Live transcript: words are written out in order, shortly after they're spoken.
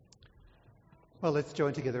Well, let's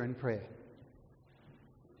join together in prayer.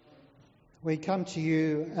 We come to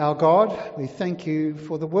you, our God. We thank you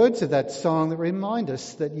for the words of that song that remind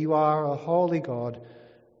us that you are a holy God.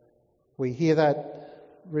 We hear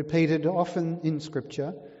that repeated often in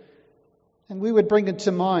Scripture, and we would bring it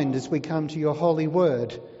to mind as we come to your holy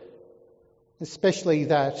word, especially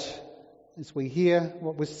that as we hear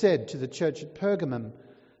what was said to the church at Pergamum,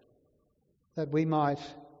 that we might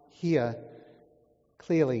hear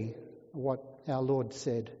clearly what our Lord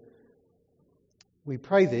said. We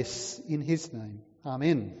pray this in his name.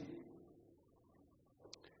 Amen.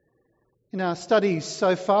 In our studies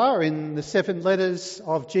so far in the 7 letters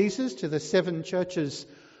of Jesus to the 7 churches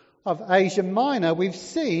of Asia Minor, we've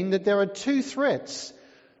seen that there are 2 threats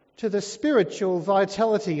to the spiritual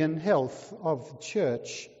vitality and health of the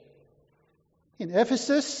church. In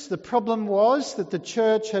Ephesus, the problem was that the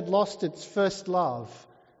church had lost its first love.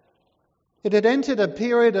 It had entered a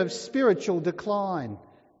period of spiritual decline.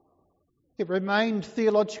 It remained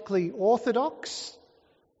theologically orthodox,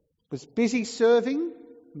 was busy serving,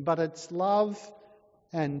 but its love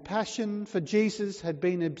and passion for Jesus had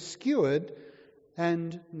been obscured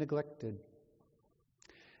and neglected.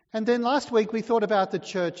 And then last week we thought about the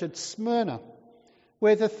church at Smyrna,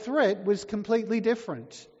 where the threat was completely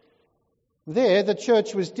different. There the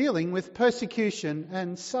church was dealing with persecution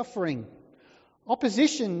and suffering.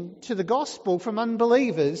 Opposition to the gospel from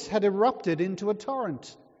unbelievers had erupted into a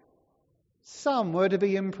torrent. Some were to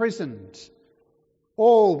be imprisoned.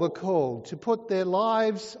 All were called to put their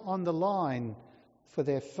lives on the line for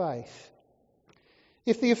their faith.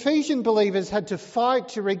 If the Ephesian believers had to fight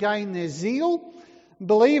to regain their zeal,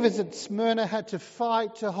 believers at Smyrna had to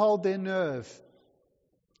fight to hold their nerve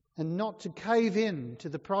and not to cave in to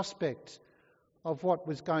the prospect of what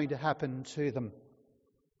was going to happen to them.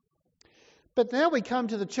 But now we come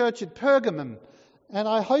to the church at Pergamum, and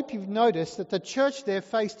I hope you've noticed that the church there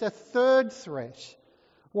faced a third threat,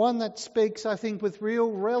 one that speaks, I think, with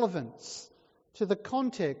real relevance to the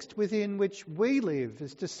context within which we live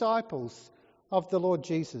as disciples of the Lord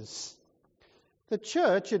Jesus. The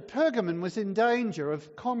church at Pergamum was in danger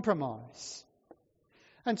of compromise.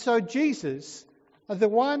 And so Jesus, the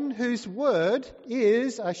one whose word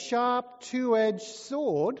is a sharp two-edged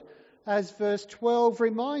sword, as verse 12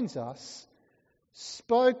 reminds us,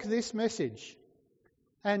 spoke this message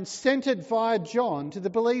and sent it via John to the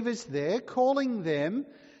believers there, calling them,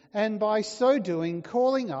 and by so doing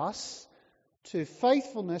calling us to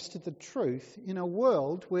faithfulness to the truth in a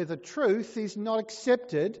world where the truth is not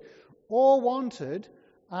accepted or wanted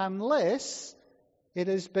unless it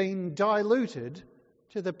has been diluted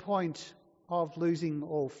to the point of losing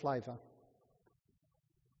all flavour.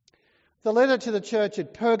 The letter to the church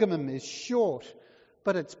at Pergamum is short,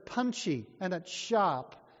 but it's punchy and it's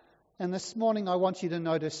sharp. And this morning I want you to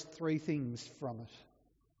notice 3 things from it.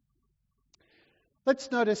 Let's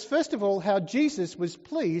notice, first of all, how Jesus was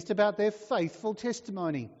pleased about their faithful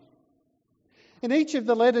testimony. In each of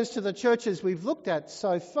the letters to the churches we've looked at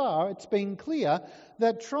so far, it's been clear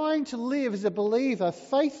that trying to live as a believer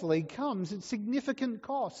faithfully comes at significant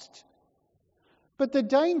cost. But the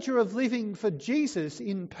danger of living for Jesus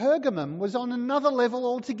in Pergamum was on another level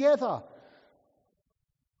altogether.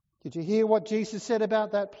 Did you hear what Jesus said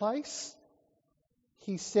about that place?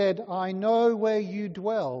 He said, "I know where you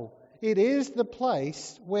dwell. It is the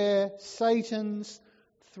place where Satan's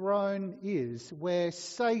throne is, where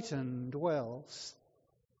Satan dwells."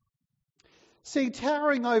 See,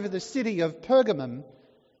 towering over the city of Pergamum,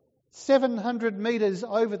 700 metres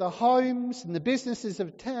over the homes and the businesses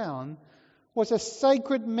of town, was a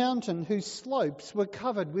sacred mountain whose slopes were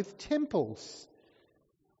covered with temples,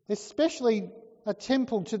 especially a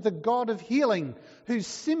temple to the God of healing, whose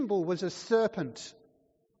symbol was a serpent.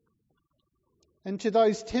 And to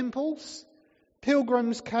those temples,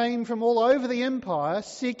 pilgrims came from all over the empire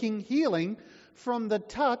seeking healing from the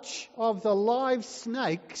touch of the live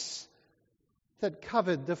snakes that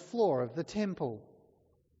covered the floor of the temple.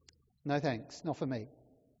 No thanks, not for me.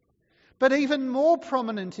 But even more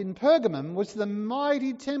prominent in Pergamum was the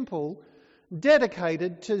mighty temple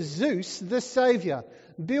dedicated to Zeus the Saviour,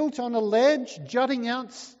 built on a ledge jutting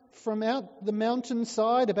out from out the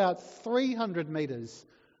mountainside about 300 metres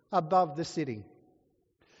above the city.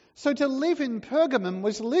 So to live in Pergamum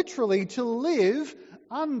was literally to live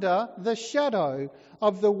under the shadow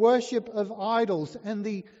of the worship of idols, and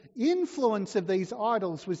the influence of these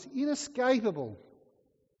idols was inescapable.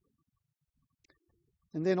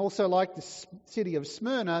 And then also, like the city of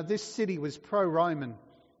Smyrna, this city was pro-Roman.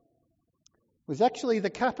 It was actually the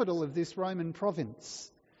capital of this Roman province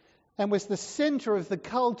and was the centre of the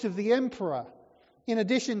cult of the emperor in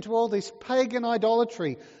addition to all this pagan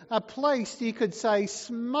idolatry, a place, you could say,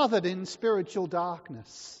 smothered in spiritual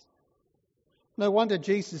darkness. No wonder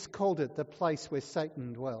Jesus called it the place where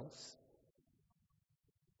Satan dwells.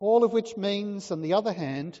 All of which means, on the other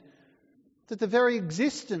hand, that the very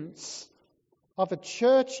existence of a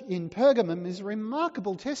church in Pergamum is a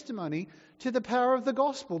remarkable testimony to the power of the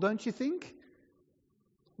gospel, don't you think?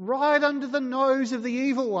 Right under the nose of the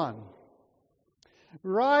evil one.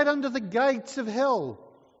 Right under the gates of hell,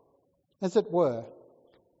 as it were,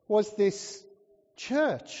 was this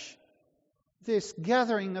church, this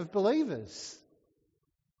gathering of believers.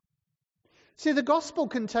 See, the gospel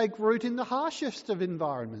can take root in the harshest of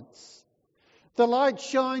environments. The light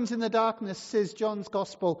shines in the darkness, says John's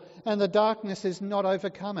gospel, and the darkness has not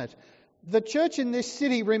overcome it. The church in this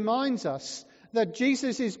city reminds us that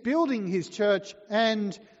Jesus is building his church,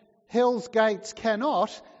 and hell's gates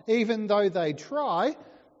cannot, even though they try,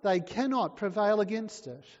 they cannot prevail against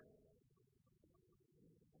it.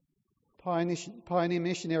 Pioneer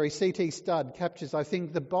missionary C.T. Studd captures, I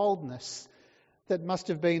think, the boldness that must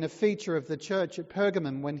have been a feature of the church at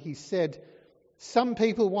Pergamum when he said, "Some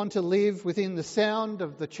people want to live within the sound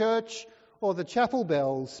of the church or the chapel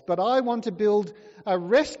bells, but I want to build a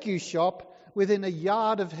rescue shop within a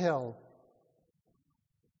yard of hell."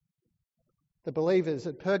 The believers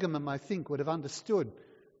at Pergamum, I think, would have understood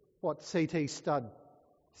what C.T. Studd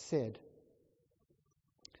said.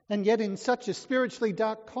 And yet, in such a spiritually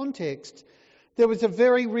dark context, there was a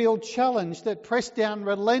very real challenge that pressed down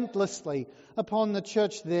relentlessly upon the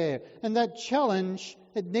church there. And that challenge,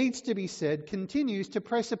 it needs to be said, continues to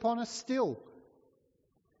press upon us still.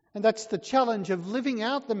 And that's the challenge of living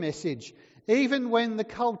out the message, even when the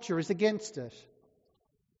culture is against it.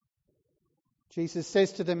 Jesus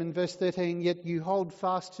says to them in verse 13, "Yet you hold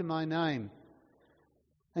fast to my name,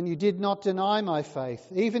 and you did not deny my faith,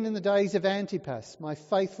 even in the days of Antipas, my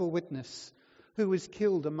faithful witness, who was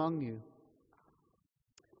killed among you."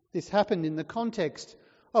 This happened in the context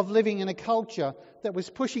of living in a culture that was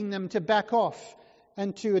pushing them to back off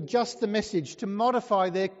and to adjust the message, to modify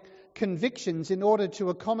their convictions in order to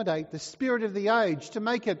accommodate the spirit of the age, to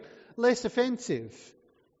make it less offensive.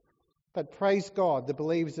 But praise God, the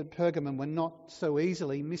believers at Pergamum were not so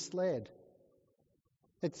easily misled.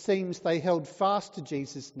 It seems they held fast to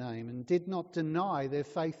Jesus' name and did not deny their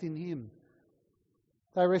faith in him.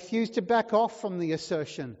 They refused to back off from the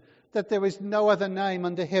assertion that there is no other name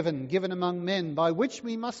under heaven given among men by which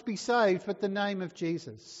we must be saved but the name of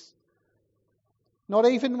Jesus. Not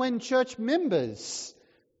even when church members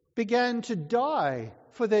began to die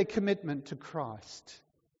for their commitment to Christ.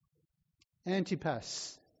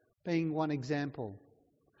 Antipas being one example.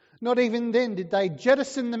 Not even then did they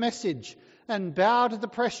jettison the message and bow to the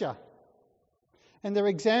pressure. And their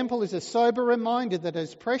example is a sober reminder that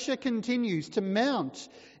as pressure continues to mount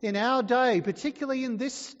in our day, particularly in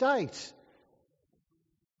this state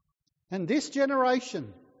and this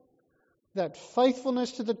generation, that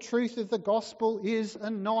faithfulness to the truth of the gospel is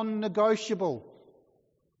a non-negotiable.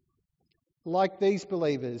 Like these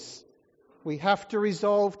believers, we have to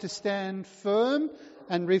resolve to stand firm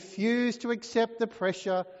and refuse to accept the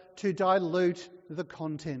pressure to dilute the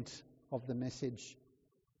content of the message.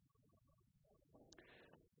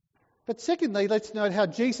 But secondly, let's note how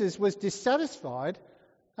Jesus was dissatisfied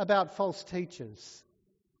about false teachers.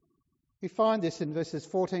 We find this in verses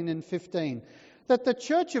 14 and 15, that the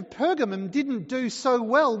church of Pergamum didn't do so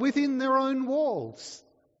well within their own walls.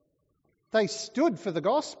 They stood for the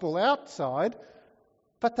gospel outside,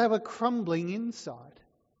 but they were crumbling inside.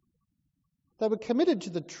 They were committed to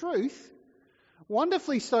the truth,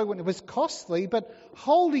 wonderfully so when it was costly, but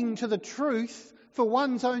holding to the truth for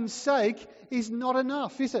one's own sake is not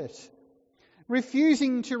enough, is it?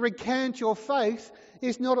 Refusing to recant your faith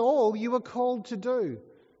is not all you are called to do.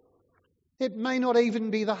 It may not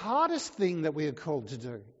even be the hardest thing that we are called to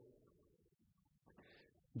do.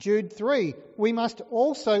 Jude 3, we must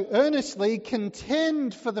also earnestly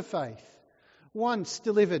contend for the faith once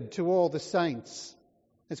delivered to all the saints,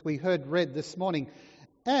 as we heard read this morning.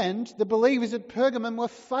 And the believers at Pergamum were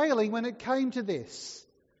failing when it came to this.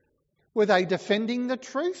 Were they defending the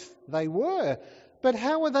truth? They were. But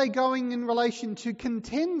how were they going in relation to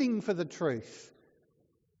contending for the truth?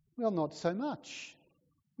 Well, not so much.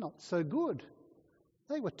 Not so good.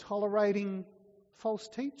 They were tolerating false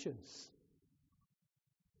teachers.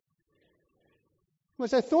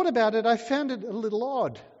 As I thought about it, I found it a little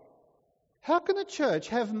odd. How can a church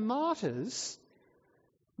have martyrs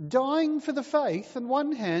dying for the faith on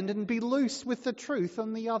one hand and be loose with the truth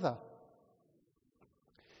on the other?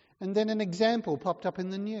 And then an example popped up in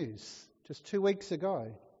the news just 2 weeks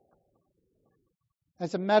ago.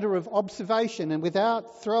 as a matter of observation and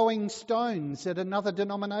without throwing stones at another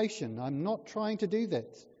denomination. I'm not trying to do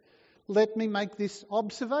that. Let me make this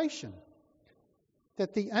observation,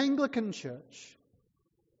 that the Anglican Church,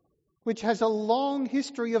 which has a long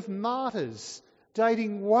history of martyrs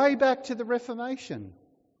dating way back to the Reformation,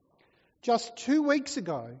 just 2 weeks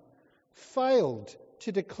ago failed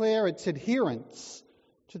to declare its adherence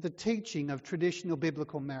to the teaching of traditional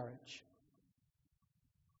biblical marriage.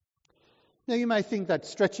 Now, you may think that's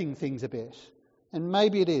stretching things a bit, and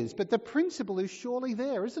maybe it is, but the principle is surely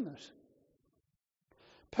there, isn't it?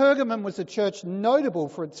 Pergamum was a church notable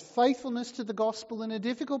for its faithfulness to the gospel in a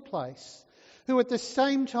difficult place, who at the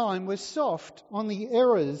same time were soft on the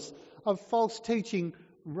errors of false teaching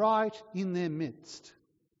right in their midst.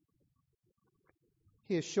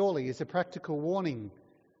 Here surely is a practical warning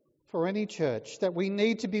for any church that we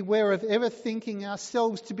need to beware of ever thinking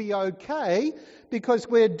ourselves to be okay because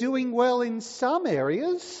we're doing well in some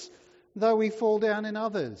areas, though we fall down in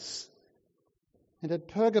others. And at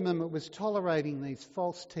Pergamum it was tolerating these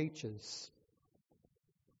false teachers.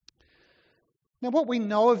 Now, what we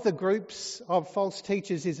know of the groups of false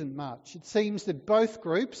teachers isn't much. It seems that both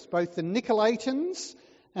groups, both the Nicolaitans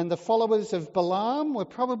and the followers of Balaam, were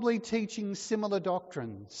probably teaching similar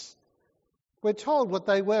doctrines. We're told what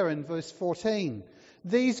they were in verse 14.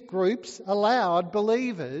 These groups allowed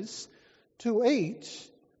believers to eat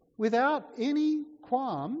without any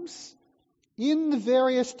qualms in the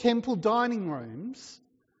various temple dining rooms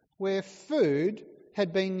where food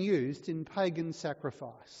had been used in pagan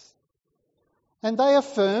sacrifice. And they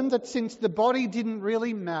affirmed that since the body didn't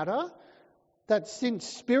really matter, that since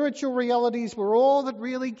spiritual realities were all that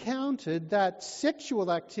really counted, that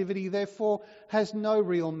sexual activity therefore has no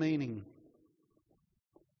real meaning.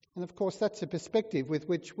 And of course that's a perspective with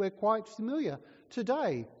which we're quite familiar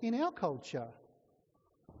today in our culture.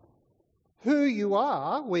 Who you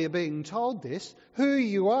are, we are being told this, who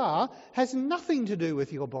you are has nothing to do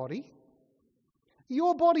with your body.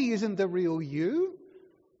 Your body isn't the real you.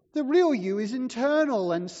 The real you is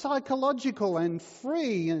internal and psychological and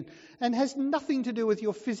free and has nothing to do with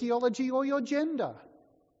your physiology or your gender.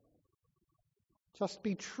 Just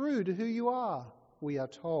be true to who you are, we are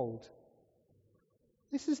told.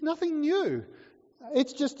 This is nothing new.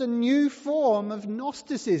 It's just a new form of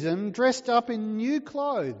Gnosticism dressed up in new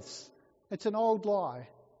clothes. It's an old lie.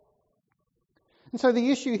 And so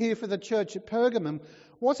the issue here for the church at Pergamum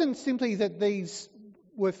wasn't simply that these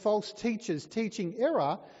were false teachers teaching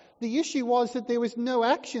error. The issue was that there was no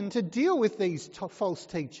action to deal with these false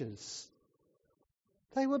teachers.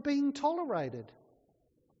 They were being tolerated.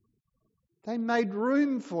 They made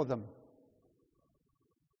room for them.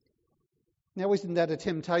 Now, isn't that a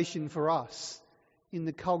temptation for us in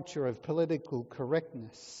the culture of political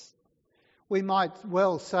correctness? We might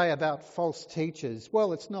well say about false teachers,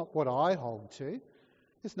 well, it's not what I hold to.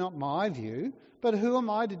 It's not my view. But who am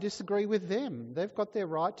I to disagree with them? They've got their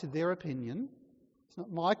right to their opinion. It's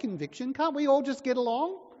not my conviction. Can't we all just get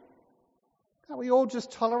along? Can't we all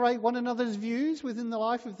just tolerate one another's views within the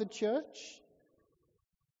life of the church?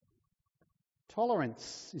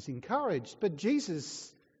 Tolerance is encouraged, but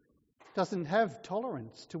Jesus doesn't have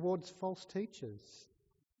tolerance towards false teachers.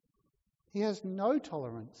 He has no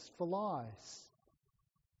tolerance for lies.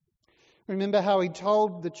 Remember how he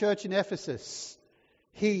told the church in Ephesus,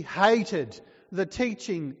 he hated the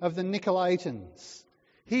teaching of the Nicolaitans.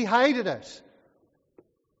 He hated it.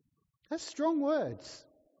 That's strong words.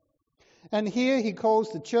 And here he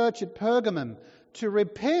calls the church at Pergamum to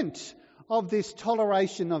repent of this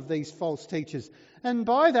toleration of these false teachers. And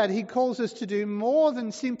by that he calls us to do more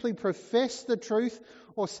than simply profess the truth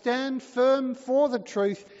or stand firm for the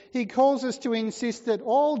truth. He calls us to insist that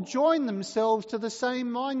all join themselves to the same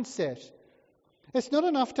mindset. It's not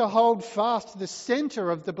enough to hold fast to the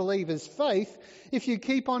centre of the believer's faith if you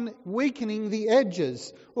keep on weakening the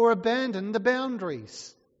edges or abandon the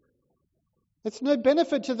boundaries. It's no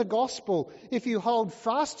benefit to the gospel if you hold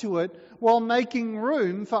fast to it while making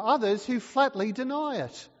room for others who flatly deny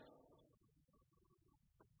it.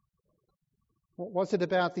 What was it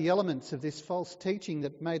about the elements of this false teaching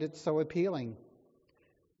that made it so appealing?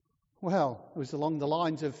 Well, it was along the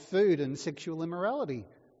lines of food and sexual immorality.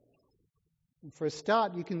 And for a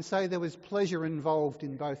start, you can say there was pleasure involved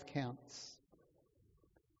in both counts.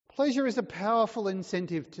 Pleasure is a powerful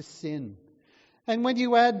incentive to sin. And when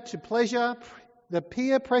you add to pleasure the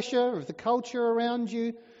peer pressure of the culture around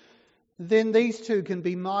you, then these two can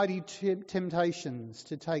be mighty temptations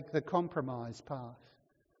to take the compromise path.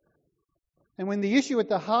 And when the issue at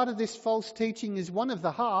the heart of this false teaching is one of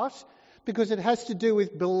the heart, because it has to do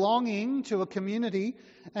with belonging to a community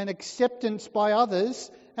and acceptance by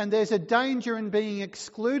others, and there's a danger in being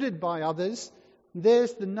excluded by others,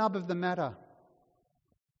 there's the nub of the matter.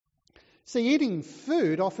 See, eating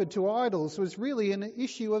food offered to idols was really an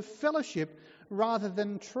issue of fellowship rather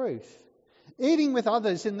than truth. Eating with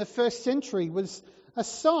others in the first century was a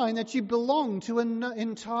sign that you belonged to an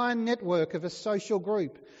entire network of a social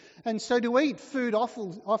group. And so to eat food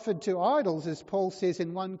offered to idols, as Paul says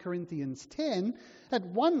in 1 Corinthians 10, at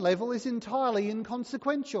one level is entirely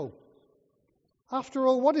inconsequential. After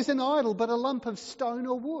all, what is an idol but a lump of stone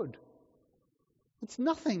or wood? It's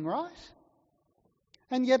nothing, right?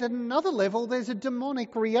 And yet at another level, there's a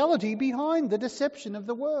demonic reality behind the deception of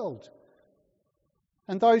the world.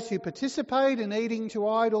 And those who participate in eating to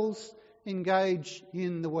idols engage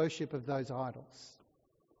in the worship of those idols.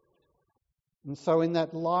 And so in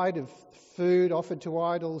that light of food offered to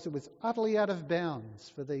idols, it was utterly out of bounds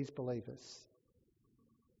for these believers.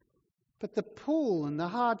 But the pull and the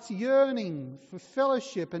heart's yearning for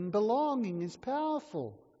fellowship and belonging is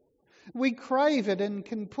powerful. We crave it and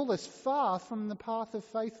can pull us far from the path of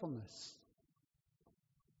faithfulness.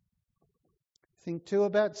 Think too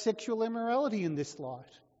about sexual immorality in this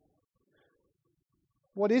light.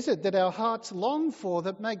 What is it that our hearts long for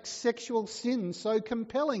that makes sexual sin so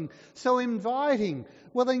compelling, so inviting?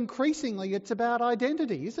 Well, increasingly it's about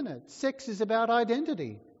identity, isn't it? Sex is about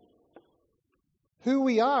identity. Who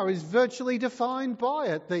we are is virtually defined by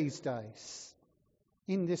it these days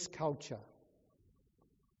in this culture.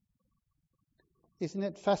 Isn't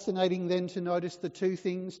it fascinating then to notice the two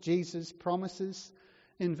things Jesus promises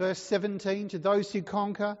in verse 17 to those who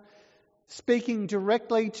conquer, speaking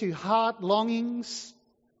directly to heart longings?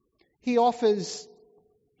 He offers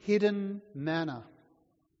hidden manna.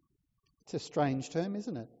 It's a strange term,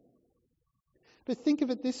 isn't it? But think of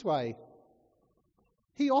it this way.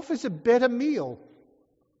 He offers a better meal.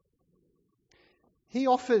 He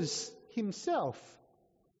offers himself,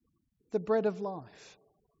 the bread of life.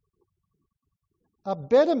 A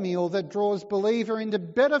better meal that draws believer into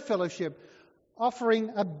better fellowship,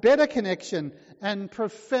 offering a better connection and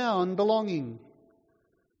profound belonging.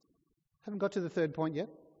 Haven't got to the third point yet.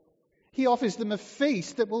 He offers them a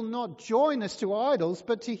feast that will not join us to idols,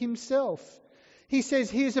 but to himself. He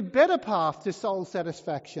says, here's a better path to soul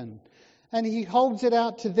satisfaction. And he holds it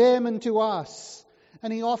out to them and to us.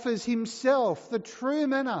 And he offers himself the true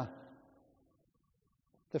manna,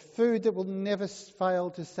 the food that will never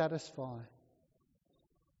fail to satisfy.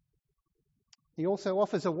 He also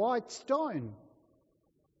offers a white stone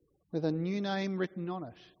with a new name written on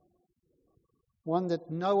it. One that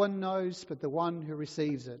no one knows but the one who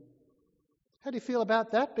receives it. How do you feel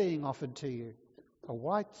about that being offered to you? A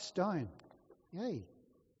white stone. Yay.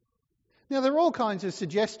 Now there are all kinds of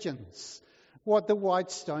suggestions what the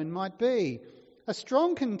white stone might be. A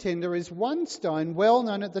strong contender is one stone well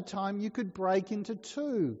known at the time you could break into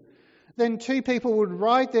two. Then two people would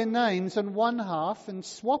write their names on one half and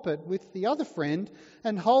swap it with the other friend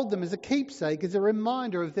and hold them as a keepsake, as a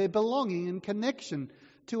reminder of their belonging and connection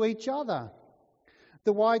to each other.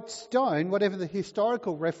 The white stone, whatever the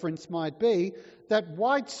historical reference might be, that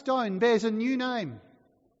white stone bears a new name.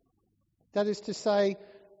 That is to say,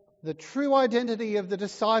 the true identity of the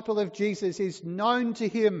disciple of Jesus is known to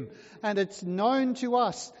him, and it's known to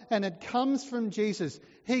us, and it comes from Jesus.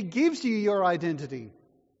 He gives you your identity.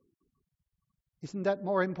 Isn't that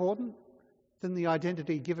more important than the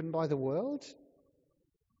identity given by the world?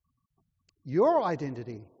 Your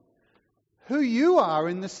identity, who you are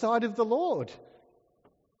in the sight of the Lord,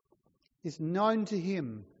 is known to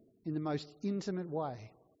him in the most intimate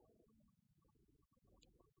way.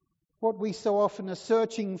 What we so often are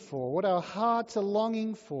searching for, what our hearts are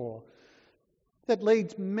longing for, that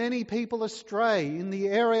leads many people astray in the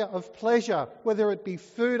area of pleasure, whether it be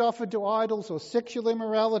food offered to idols or sexual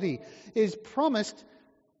immorality, is promised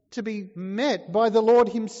to be met by the Lord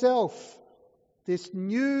himself. This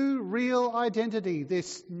new real identity,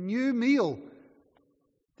 this new meal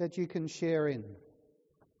that you can share in.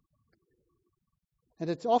 And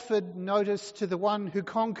it's offered, notice, to the one who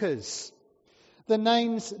conquers. The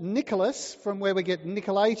names Nicholas, from where we get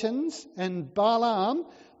Nicolaitans, and Balaam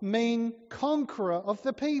mean conqueror of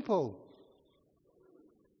the people.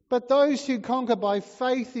 But those who conquer by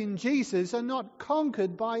faith in Jesus are not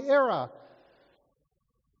conquered by error.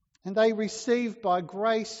 And they receive by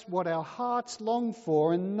grace what our hearts long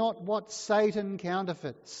for and not what Satan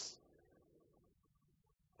counterfeits.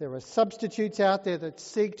 There are substitutes out there that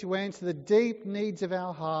seek to answer the deep needs of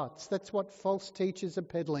our hearts. That's what false teachers are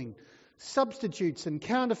peddling. Substitutes and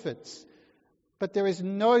counterfeits. But there is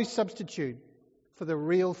no substitute for the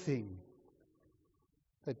real thing.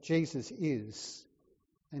 that Jesus is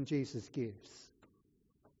and Jesus gives.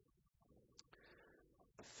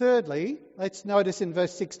 Thirdly, let's notice in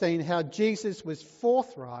verse 16 how Jesus was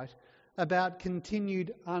forthright about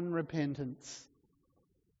continued unrepentance.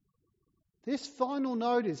 This final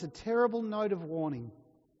note is a terrible note of warning.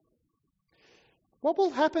 What will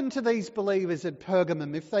happen to these believers at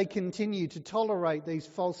Pergamum if they continue to tolerate these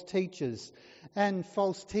false teachers and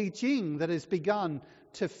false teaching that has begun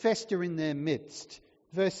to fester in their midst?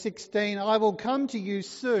 Verse 16, I will come to you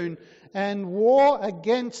soon and war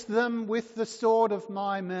against them with the sword of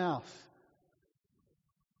my mouth.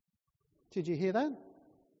 Did you hear that?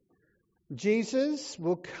 Jesus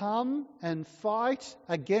will come and fight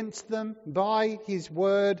against them by his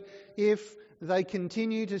word if they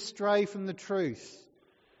continue to stray from the truth.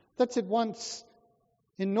 That's at once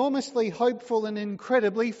enormously hopeful and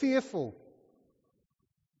incredibly fearful.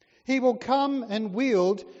 He will come and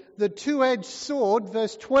wield the two-edged sword,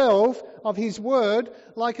 verse 12 of his word,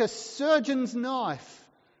 like a surgeon's knife,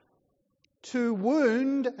 to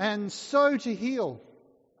wound and so to heal,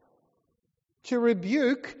 to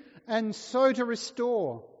rebuke and so to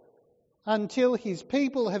restore, until his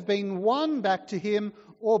people have been won back to him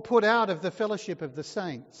or put out of the fellowship of the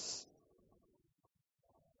saints.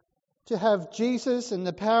 To have Jesus and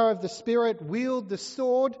the power of the Spirit wield the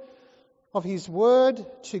sword of his word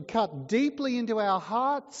to cut deeply into our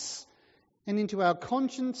hearts and into our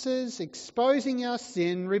consciences, exposing our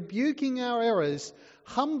sin, rebuking our errors,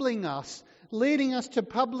 humbling us, leading us to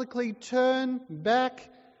publicly turn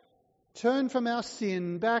from our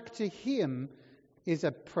sin back to him, is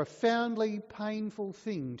a profoundly painful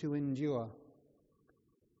thing to endure.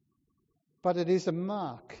 But it is a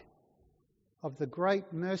mark of the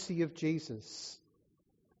great mercy of Jesus,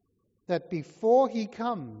 that before he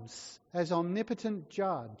comes as omnipotent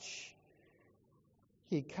judge,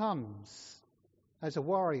 he comes as a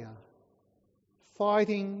warrior,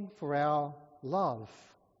 fighting for our love,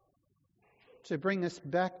 to bring us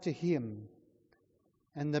back to him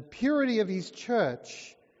and the purity of his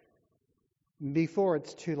church before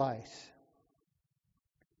it's too late.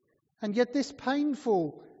 And yet this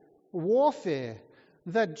painful warfare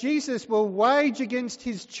that Jesus will wage against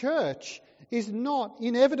his church is not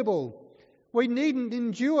inevitable. We needn't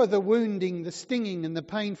endure the wounding, the stinging and the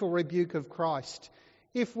painful rebuke of Christ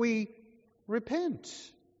if we repent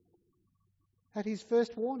at his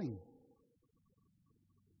first warning.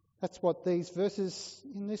 That's what these verses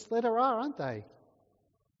in this letter are, aren't they?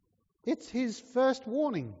 It's his first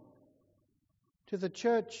warning to the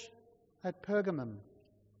church at Pergamum.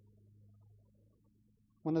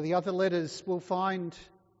 One of the other letters we'll find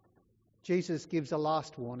Jesus gives a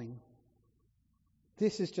last warning.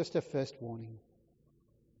 This is just a first warning.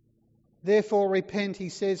 Therefore repent, he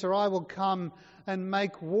says, or I will come and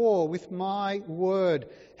make war with my word.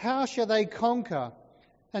 How shall they conquer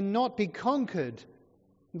and not be conquered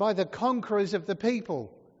by the conquerors of the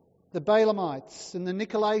people, the Balaamites and the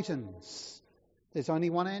Nicolaitans? There's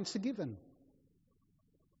only one answer given.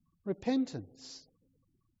 Repentance.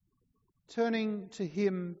 Turning to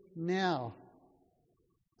him now.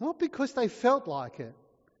 Not because they felt like it,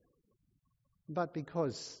 but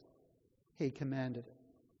because he commanded it.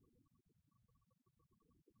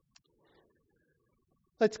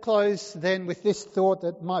 Let's close then with this thought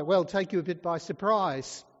that might well take you a bit by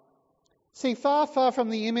surprise. See, far, far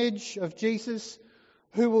from the image of Jesus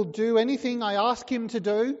who will do anything I ask him to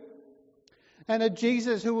do, and a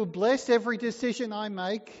Jesus who will bless every decision I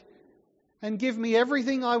make and give me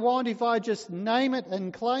everything I want if I just name it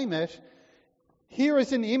and claim it, here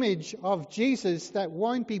is an image of Jesus that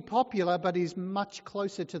won't be popular but is much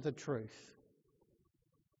closer to the truth.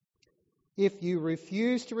 If you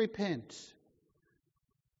refuse to repent,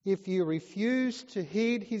 if you refuse to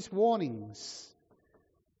heed his warnings,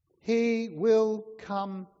 he will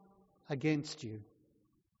come against you.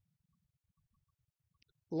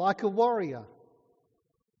 Like a warrior,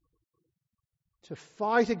 to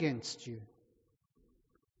fight against you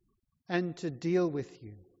and to deal with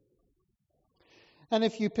you. And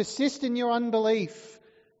if you persist in your unbelief,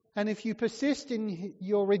 and if you persist in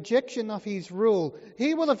your rejection of his rule,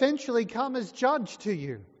 he will eventually come as judge to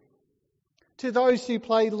you. To those who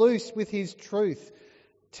play loose with his truth,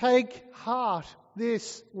 take heart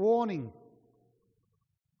this warning.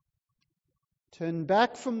 Turn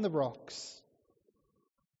back from the rocks.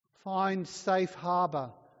 Find safe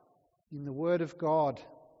harbour in the Word of God.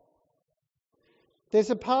 There's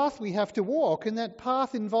a path we have to walk, and that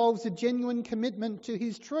path involves a genuine commitment to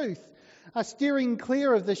his truth, a steering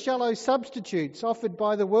clear of the shallow substitutes offered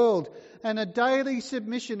by the world, and a daily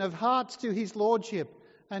submission of hearts to his lordship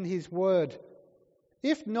and his word.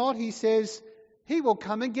 If not, he says, He will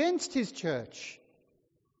come against his church,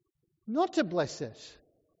 not to bless it,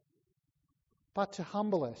 but to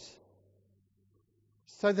humble it,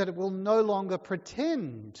 so that it will no longer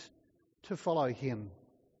pretend to follow him,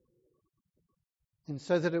 and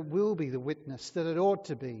so that it will be the witness that it ought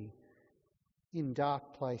to be in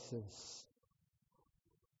dark places.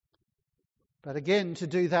 But again, to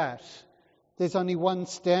do that, there's only one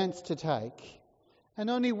stance to take, and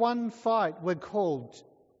only one fight we're called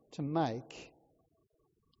to make.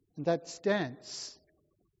 And that stance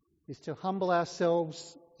is to humble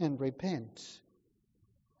ourselves and repent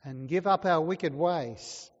and give up our wicked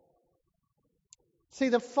ways. See,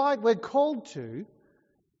 the fight we're called to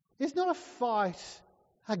is not a fight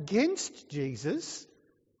against Jesus.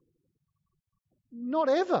 Not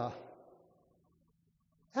ever.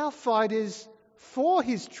 Our fight is for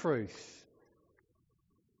his truth,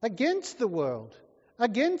 against the world,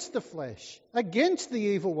 against the flesh, against the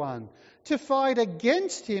evil one. To fight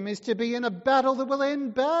against him is to be in a battle that will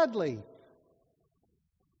end badly.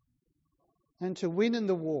 And to win in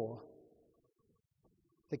the war,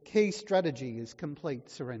 the key strategy is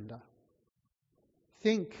complete surrender.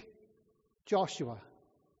 Think Joshua,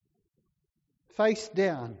 face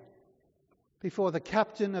down before the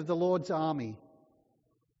captain of the Lord's army,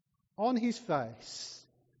 on his face,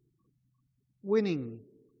 winning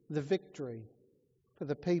the victory for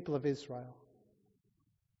the people of Israel,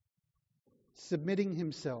 submitting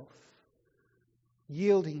himself,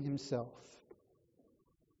 yielding himself.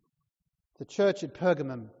 The church at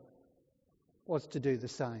Pergamum was to do the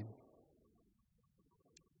same.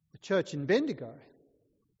 The church in Bendigo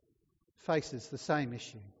faces the same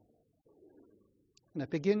issue. And it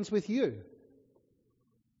begins with you.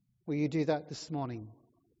 Will you do that this morning?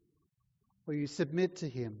 Will you submit to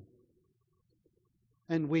him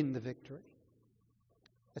and win the victory?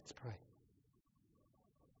 Let's pray.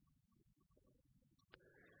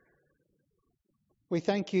 We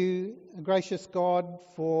thank you, gracious God,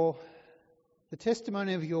 for the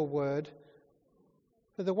testimony of your word,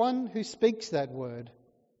 for the one who speaks that word,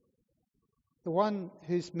 the one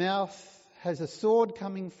whose mouth has a sword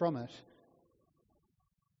coming from it,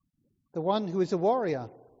 the one who is a warrior,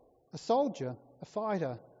 a soldier, a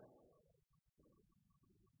fighter.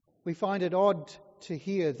 We find it odd to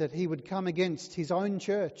hear that he would come against his own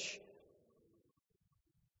church.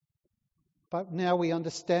 But now we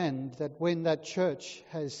understand that when that church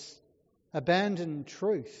has abandoned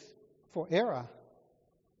truth for error,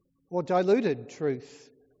 or diluted truth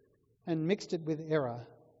and mixed it with error,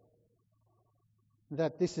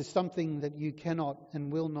 that this is something that you cannot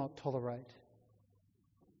and will not tolerate.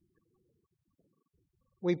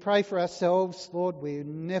 We pray for ourselves, Lord. We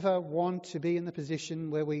never want to be in the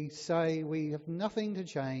position where we say we have nothing to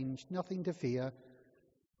change, nothing to fear,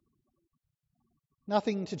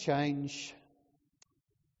 nothing to change,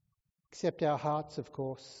 except our hearts, of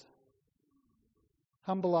course.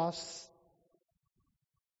 Humble us,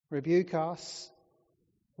 rebuke us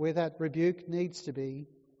where that rebuke needs to be,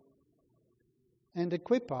 and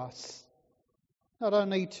equip us not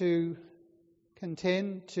only to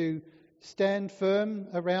contend, to stand firm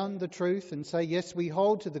around the truth and say, yes, we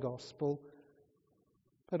hold to the gospel,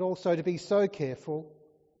 but also to be so careful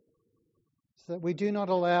so that we do not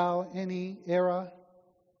allow any error,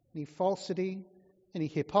 any falsity, any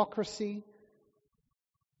hypocrisy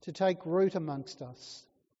to take root amongst us.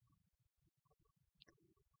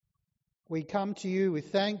 We come to you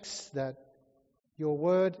with thanks that your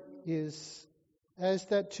word is as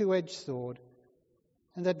that two-edged sword,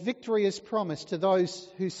 and that victory is promised to those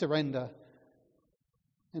who surrender.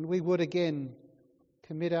 And we would again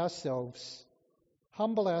commit ourselves,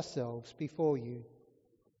 humble ourselves before you,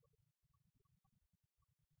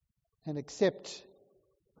 and accept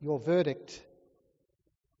your verdict,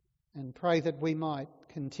 and pray that we might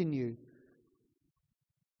continue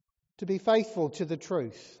to be faithful to the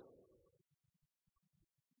truth,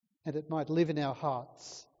 and it might live in our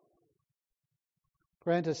hearts.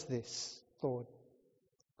 Grant us this, Lord.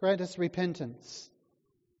 Grant us repentance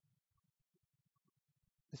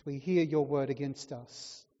as we hear your word against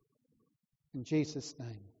us. In Jesus'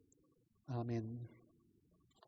 name, amen.